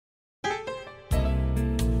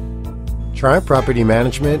Triumph Property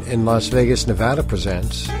Management in Las Vegas, Nevada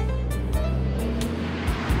presents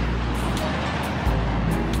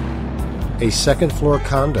a second-floor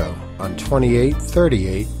condo on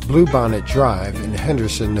 2838 Bluebonnet Drive in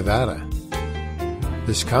Henderson, Nevada.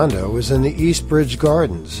 This condo is in the East Bridge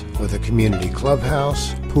Gardens with a community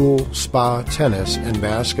clubhouse, pool, spa, tennis, and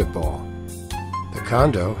basketball. The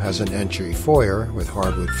condo has an entry foyer with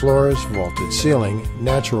hardwood floors, vaulted ceiling,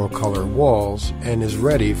 natural color walls, and is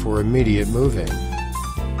ready for immediate move-in.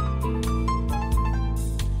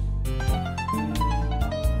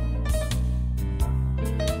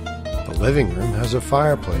 The living room has a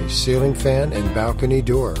fireplace, ceiling fan, and balcony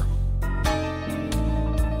door.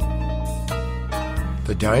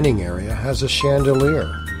 The dining area has a chandelier.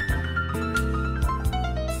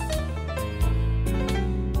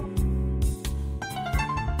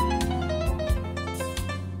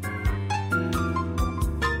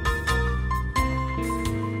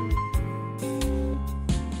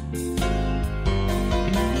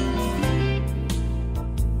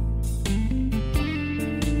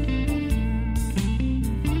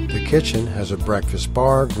 The kitchen has a breakfast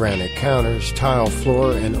bar, granite counters, tile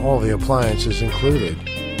floor, and all the appliances included.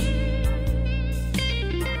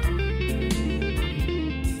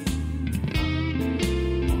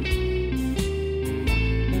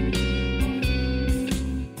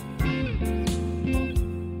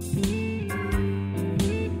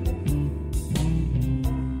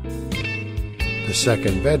 The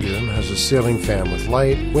second bedroom has a ceiling fan with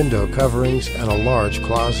light, window coverings, and a large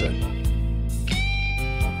closet.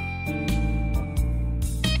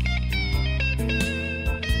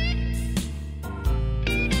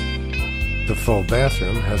 The full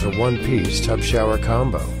bathroom has a one-piece tub-shower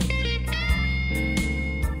combo.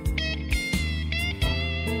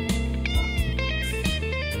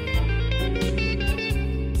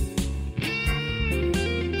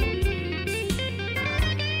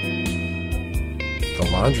 The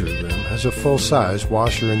laundry room has a full-size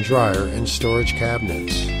washer and dryer and storage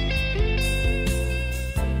cabinets.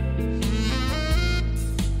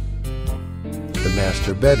 The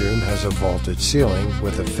master bedroom has a vaulted ceiling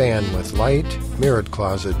with a fan with light, mirrored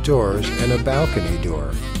closet doors, and a balcony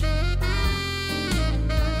door.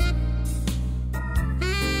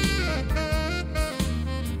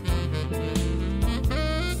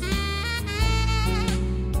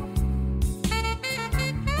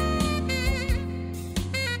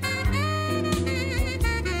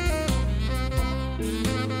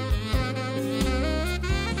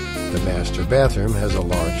 The master bathroom has a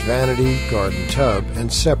large vanity, garden tub,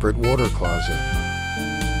 and separate water closet.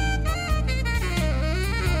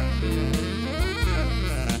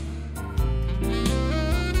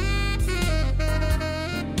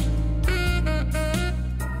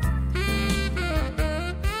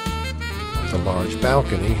 The large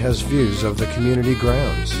balcony has views of the community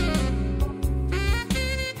grounds.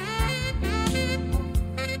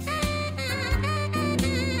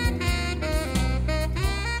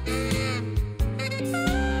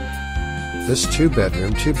 This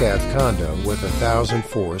two-bedroom, two-bath condo with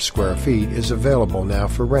 1,004 square feet is available now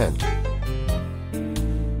for rent.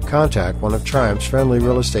 Contact one of Triumph's friendly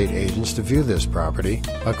real estate agents to view this property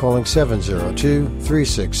by calling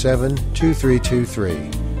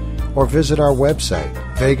 702-367-2323 or visit our website,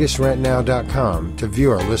 vegasrentnow.com, to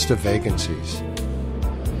view our list of vacancies.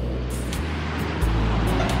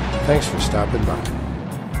 Thanks for stopping by.